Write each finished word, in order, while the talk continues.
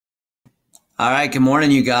All right, good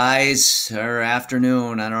morning, you guys, or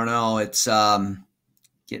afternoon. I don't know. It's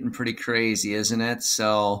getting pretty crazy, isn't it?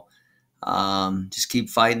 So just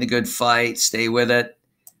keep fighting the good fight. Stay with it.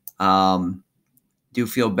 Um, do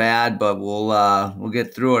feel bad, but we'll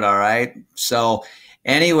get through it. All right. So,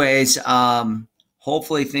 anyways,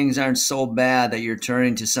 hopefully things aren't so bad that you're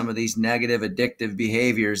turning to some of these negative addictive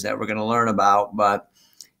behaviors that we're going to learn about.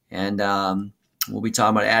 And we'll be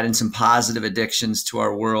talking about adding some positive addictions to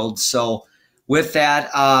our world. So, with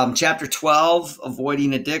that, chapter 12,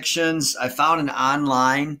 avoiding addictions, I found an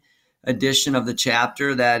online edition of the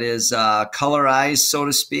chapter that is colorized, so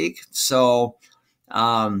to speak. So,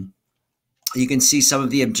 you can see some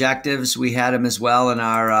of the objectives. We had them as well in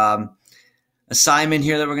our assignment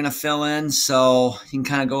here that we're going to fill in. So you can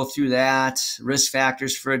kind of go through that. Risk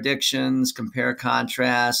factors for addictions, compare,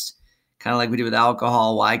 contrast, kind of like we did with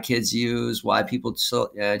alcohol, why kids use, why people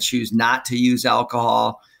choose not to use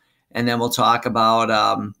alcohol. And then we'll talk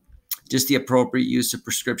about just the appropriate use of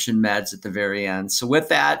prescription meds at the very end. So with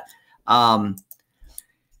that, going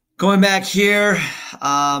back here,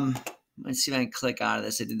 let's see if I can click out of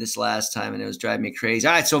this. I did this last time and it was driving me crazy.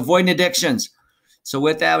 All right, so avoiding addictions. So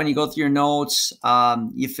with that, when you go through your notes,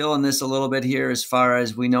 you fill in this a little bit here as far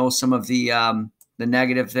as we know some of the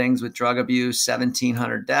negative things with drug abuse,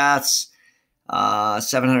 1,700 deaths,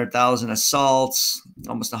 700,000 assaults,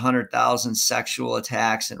 almost 100,000 sexual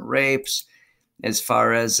attacks and rapes, as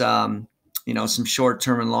far as, some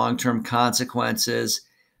short-term and long-term consequences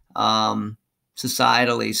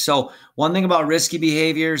societally. So one thing about risky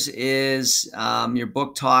behaviors is your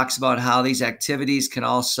book talks about how these activities can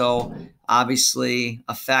also obviously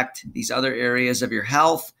affect these other areas of your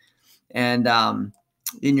health. And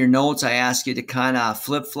in your notes, I ask you to kind of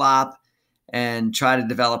flip-flop and try to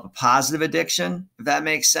develop a positive addiction, if that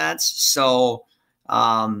makes sense. So,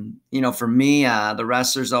 for me, the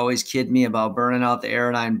wrestlers always kid me about burning out the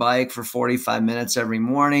Aerodyne bike for 45 minutes every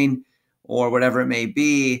morning or whatever it may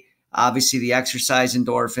be. Obviously, the exercise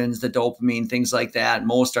endorphins, the dopamine, things like that.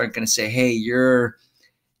 Most aren't going to say, hey, you're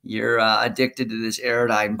addicted to this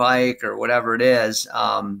Aerodyne bike or whatever it is.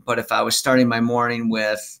 But if I was starting my morning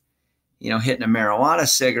with, hitting a marijuana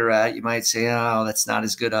cigarette, you might say, oh, that's not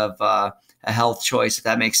as good of a health choice, if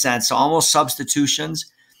that makes sense. So almost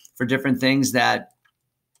substitutions for different things that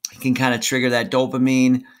can kind of trigger that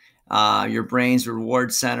dopamine, your brain's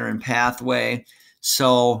reward center and pathway.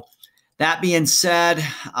 So that being said,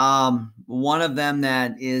 one of them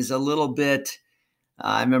that is a little bit,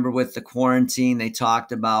 I remember with the quarantine, they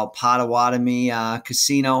talked about Potawatomi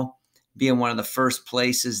Casino being one of the first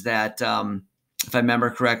places that, if I remember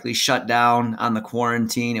correctly, shut down on the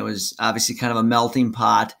quarantine. It was obviously kind of a melting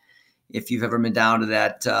pot. If you've ever been down to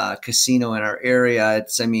that casino in our area,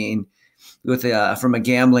 from a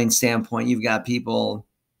gambling standpoint, you've got people,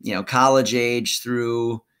 college age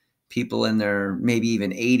through people in their maybe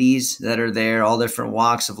even 80s that are there, all different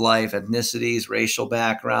walks of life, ethnicities, racial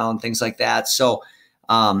background, things like that. So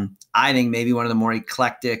I think maybe one of the more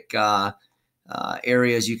eclectic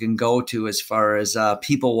areas you can go to as far as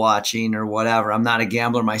people watching or whatever. I'm not a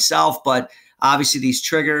gambler myself, but obviously these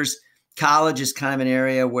triggers. College is kind of an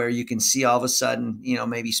area where you can see all of a sudden,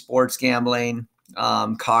 maybe sports gambling,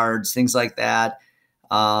 cards, things like that.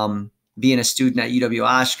 Being a student at UW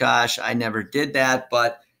Oshkosh, I never did that,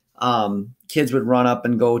 but kids would run up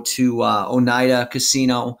and go to Oneida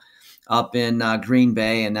Casino up in Green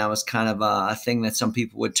Bay, and that was kind of a thing that some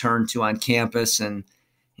people would turn to on campus. And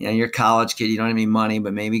you're a college kid, you don't have any money,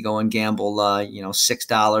 but maybe go and gamble,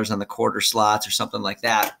 $6 on the quarter slots or something like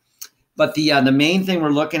that. But the main thing we're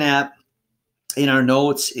looking at in our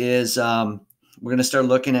notes is we're going to start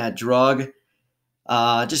looking at drug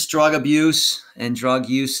abuse and drug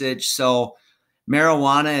usage. So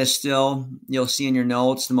marijuana is still, you'll see in your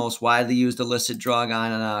notes, the most widely used illicit drug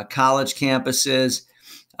on college campuses.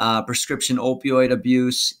 Prescription opioid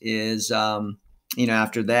abuse is,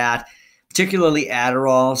 after that. Particularly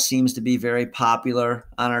Adderall seems to be very popular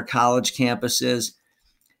on our college campuses.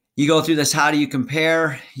 You go through this, how do you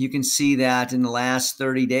compare? You can see that in the last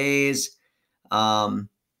 30 days,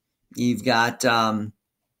 you've got, or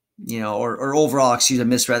overall, I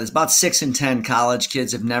misread this, about 6 in 10 college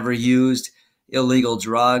kids have never used illegal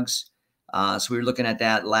drugs. So we were looking at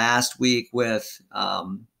that last week with,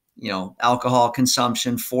 alcohol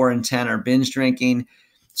consumption. 4 in 10 are binge drinking.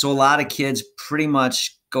 So a lot of kids pretty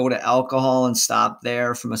much go to alcohol and stop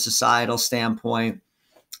there from a societal standpoint.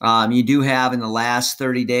 You do have in the last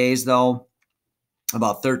 30 days, though,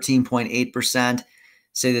 about 13.8%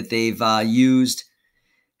 say that they've used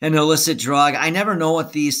an illicit drug. I never know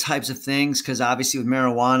what these types of things, because obviously with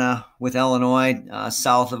marijuana, with Illinois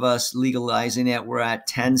south of us legalizing it, we're at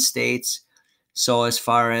 10 states. So as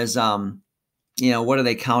far as, what do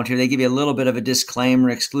they count here? They give you a little bit of a disclaimer,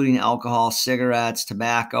 excluding alcohol, cigarettes,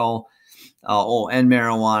 tobacco, and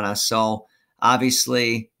marijuana. So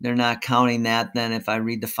obviously they're not counting that then if I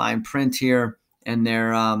read the fine print here and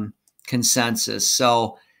their consensus.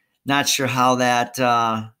 So not sure how that,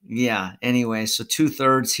 anyway. So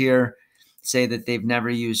 2/3 here say that they've never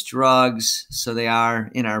used drugs. So they are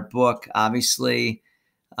in our book, obviously,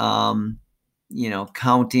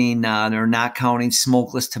 counting, they're not counting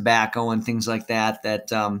smokeless tobacco and things like that.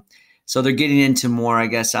 So they're getting into more, I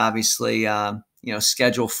guess, obviously,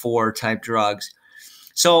 Schedule 4 type drugs.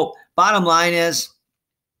 So bottom line is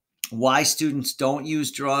why students don't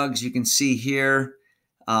use drugs. You can see here,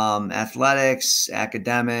 athletics,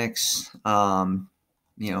 academics,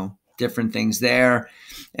 different things there.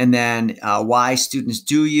 And then why students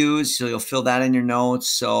do use, so you'll fill that in your notes.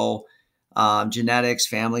 So genetics,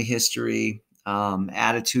 family history,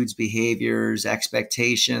 attitudes, behaviors,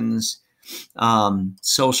 expectations,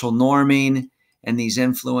 social norming, and these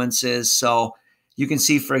influences. So you can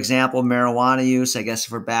see, for example, marijuana use, I guess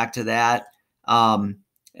if we're back to that,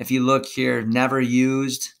 if you look here, never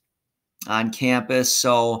used on campus.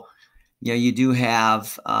 So, you do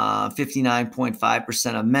have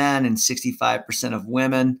 59.5% of men and 65% of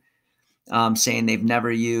women saying they've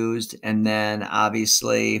never used. And then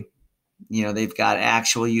obviously, they've got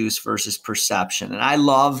actual use versus perception. And I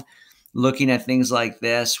love looking at things like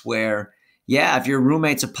this where, if your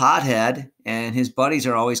roommate's a pothead and his buddies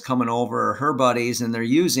are always coming over, or her buddies, and they're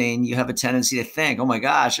using, you have a tendency to think, oh my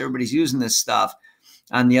gosh, everybody's using this stuff.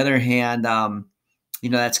 On the other hand,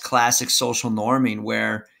 that's classic social norming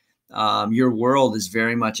where your world is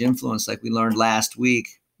very much influenced, like we learned last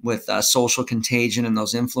week with social contagion and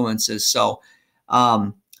those influences. So,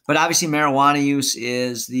 but obviously marijuana use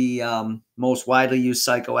is the most widely used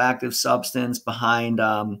psychoactive substance behind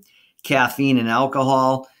caffeine and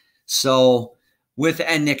alcohol. So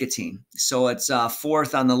and nicotine. So it's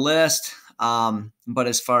fourth on the list. But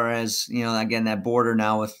as far as, again, that border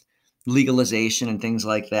now with legalization and things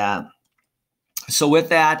like that. So with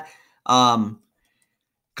that,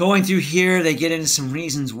 going through here, they get into some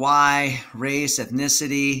reasons why: race,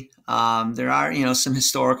 ethnicity. There are, some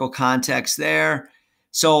historical context there.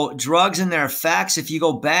 So drugs and their effects, if you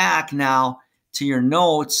go back now to your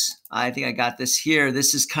notes, I think I got this here.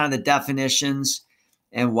 This is kind of the definitions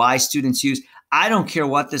and why students use. I don't care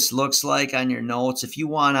what this looks like on your notes. If you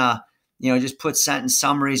want to, just put sentence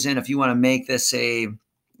summaries in, if you want to make this a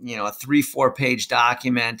 3-4 page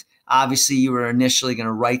document, obviously you were initially going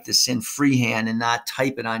to write this in freehand and not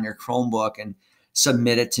type it on your Chromebook and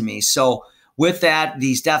submit it to me. So with that,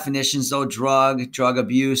 these definitions though, drug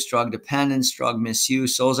abuse, drug dependence, drug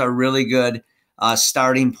misuse, those are really good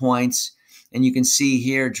starting points. And you can see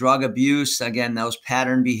here, drug abuse, again, those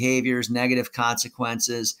pattern behaviors, negative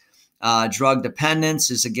consequences. Drug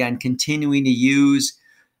dependence is, again, continuing to use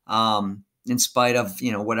in spite of,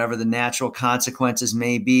 whatever the natural consequences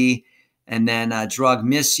may be. And then drug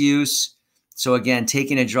misuse. So again,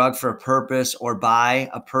 taking a drug for a purpose or by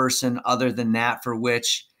a person other than that for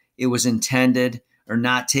which it was intended, or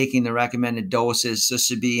not taking the recommended doses. This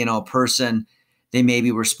would be, a person, they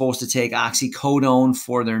maybe were supposed to take oxycodone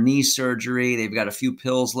for their knee surgery. They've got a few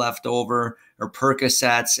pills left over, or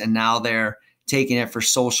Percocets, and now they're taking it for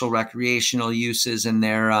social recreational uses, and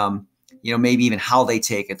they're, maybe even how they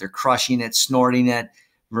take it. They're crushing it, snorting it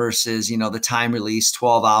versus, the time release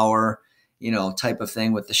 12-hour, type of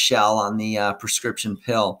thing with the shell on the prescription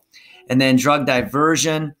pill. And then drug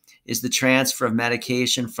diversion is the transfer of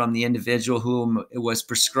medication from the individual whom it was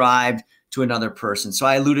prescribed to another person. So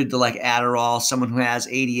I alluded to like Adderall, someone who has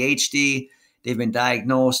ADHD, they've been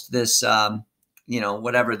diagnosed this,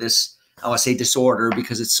 whatever this, I want to say disorder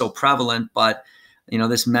because it's so prevalent, but,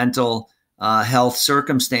 this mental health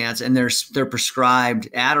circumstance, and they're prescribed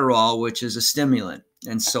Adderall, which is a stimulant.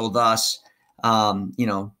 And so thus,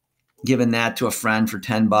 giving that to a friend for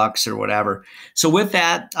 $10 or whatever. So with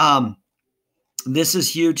that, this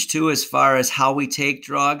is huge too, as far as how we take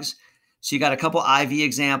drugs. So you got a couple IV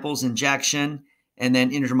examples, injection, and then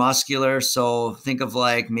intramuscular. So think of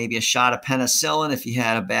like maybe a shot of penicillin if you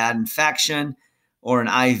had a bad infection, or an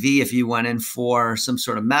IV if you went in for some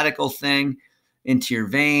sort of medical thing into your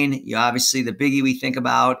vein. You obviously, the biggie we think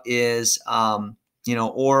about is,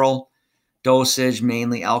 oral dosage,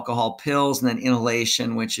 mainly alcohol pills, and then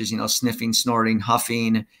inhalation, which is, sniffing, snorting,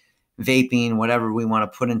 huffing, vaping, whatever we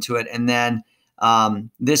want to put into it. And then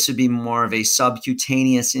this would be more of a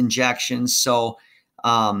subcutaneous injection. So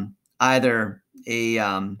either a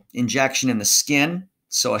injection in the skin,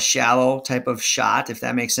 so a shallow type of shot, if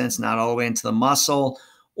that makes sense, not all the way into the muscle,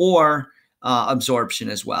 or absorption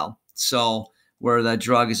as well. So where the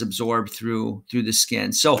drug is absorbed through the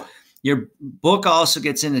skin. So your book also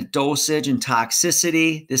gets into dosage and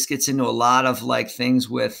toxicity. This gets into a lot of like things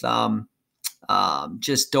with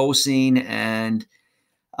just dosing and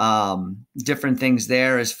different things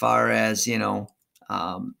there as far as,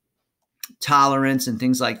 tolerance and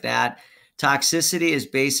things like that. Toxicity is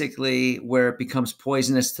basically where it becomes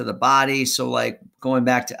poisonous to the body. So like going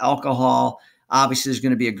back to alcohol, obviously there's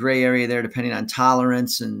going to be a gray area there depending on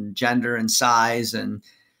tolerance and gender and size and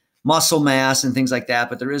muscle mass and things like that.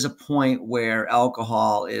 But there is a point where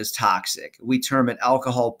alcohol is toxic. We term it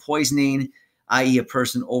alcohol poisoning, i.e. a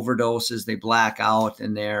person overdoses, they black out,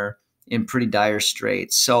 and they're in pretty dire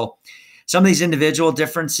straits. So some of these individual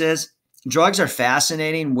differences, drugs are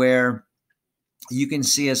fascinating where you can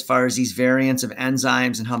see as far as these variants of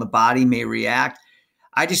enzymes and how the body may react.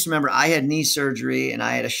 I just remember I had knee surgery and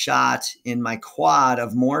I had a shot in my quad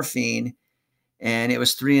of morphine, and it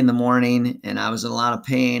was 3 a.m. and I was in a lot of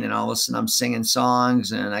pain, and all of a sudden I'm singing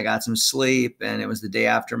songs and I got some sleep, and it was the day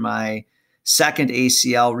after my second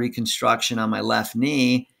ACL reconstruction on my left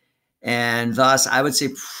knee. And thus, I would say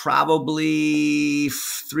probably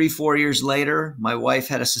 3-4 years later, my wife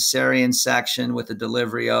had a cesarean section with the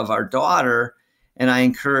delivery of our daughter. And I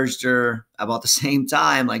encouraged her about the same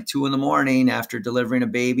time, like 2 a.m. after delivering a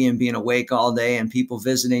baby and being awake all day and people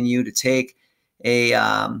visiting you, to take a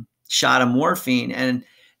shot of morphine. And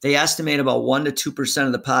they estimate about 1% to 2%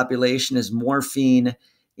 of the population is morphine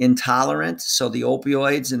intolerant, so the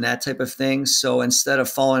opioids and that type of thing. So instead of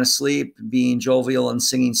falling asleep, being jovial and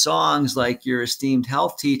singing songs like your esteemed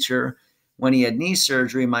health teacher when he had knee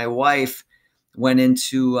surgery, my wife went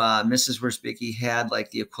into Mrs. Wersbicki had like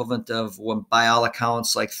the equivalent of, by all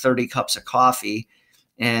accounts, like 30 cups of coffee,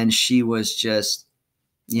 and she was just,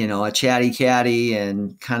 a chatty catty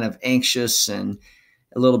and kind of anxious and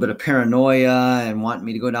a little bit of paranoia and wanting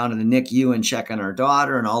me to go down to the NICU and check on our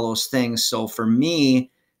daughter and all those things. So for me,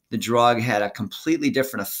 the drug had a completely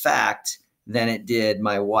different effect than it did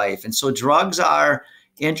my wife. And so drugs are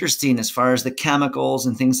interesting as far as the chemicals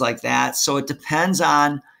and things like that. So it depends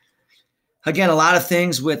on, again, a lot of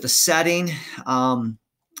things with the setting.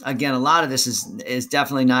 Again, a lot of this is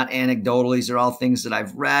definitely not anecdotal. These are all things that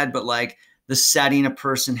I've read, but like the setting a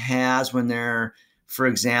person has when they're, for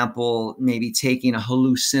example, maybe taking a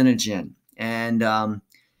hallucinogen and,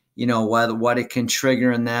 what it can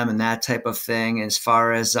trigger in them and that type of thing, as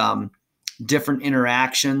far as different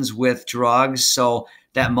interactions with drugs. So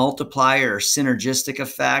that multiplier or synergistic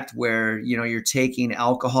effect where, you're taking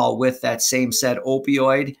alcohol with that same said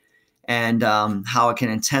opioid, and how it can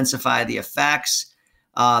intensify the effects,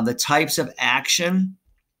 the types of action.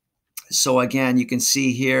 So again, you can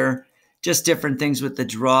see here just different things with the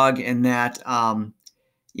drug, and that, how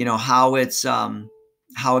it's,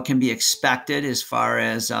 how it can be expected as far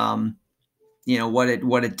as, what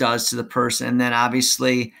it does to the person. And then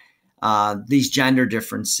obviously these gender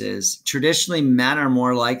differences. Traditionally, men are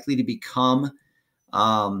more likely to become,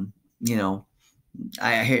 I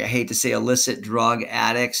hate to say illicit drug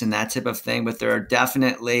addicts and that type of thing, but there are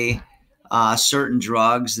definitely certain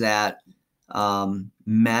drugs that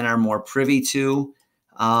men are more privy to.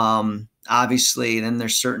 Obviously, then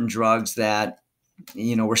there's certain drugs that,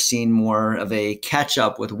 we're seeing more of a catch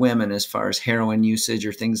up with women as far as heroin usage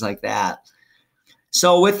or things like that.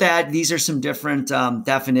 So with that, these are some different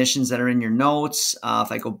definitions that are in your notes.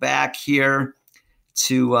 If I go back here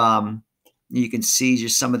to, you can see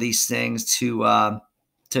just some of these things to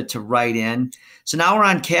write in. So now we're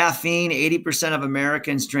on caffeine. 80% of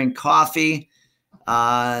Americans drink coffee.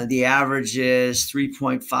 The average is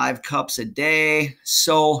 3.5 cups a day.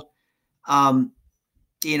 So,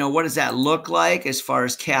 what does that look like as far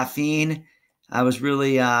as caffeine? I was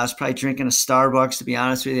probably drinking a Starbucks, to be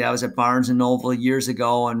honest with you. I was at Barnes & Noble years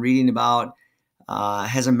ago and reading about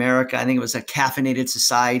Has America, I think it was a caffeinated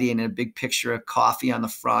society, and a big picture of coffee on the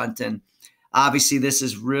front. And obviously this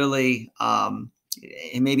is really,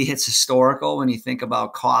 it maybe hits historical when you think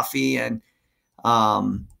about coffee and,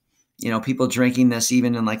 people drinking this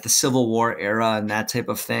even in like the Civil War era and that type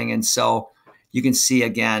of thing. And so you can see,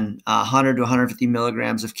 again, 100 to 150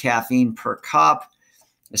 milligrams of caffeine per cup.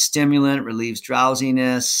 A stimulant, relieves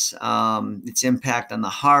drowsiness, its impact on the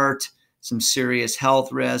heart, some serious health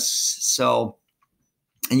risks. So,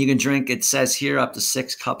 and you can drink, it says here, up to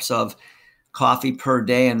 6 cups of coffee per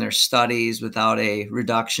day in their studies without a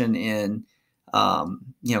reduction in,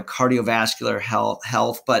 cardiovascular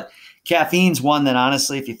health. But caffeine's one that,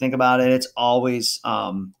 honestly, if you think about it, it's always,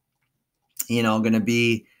 going to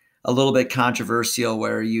be a little bit controversial,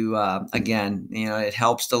 where you, again, it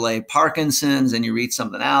helps delay Parkinson's, and you read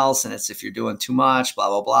something else, and it's if you're doing too much, blah,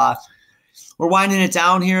 blah, blah. We're winding it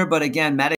down here, but again,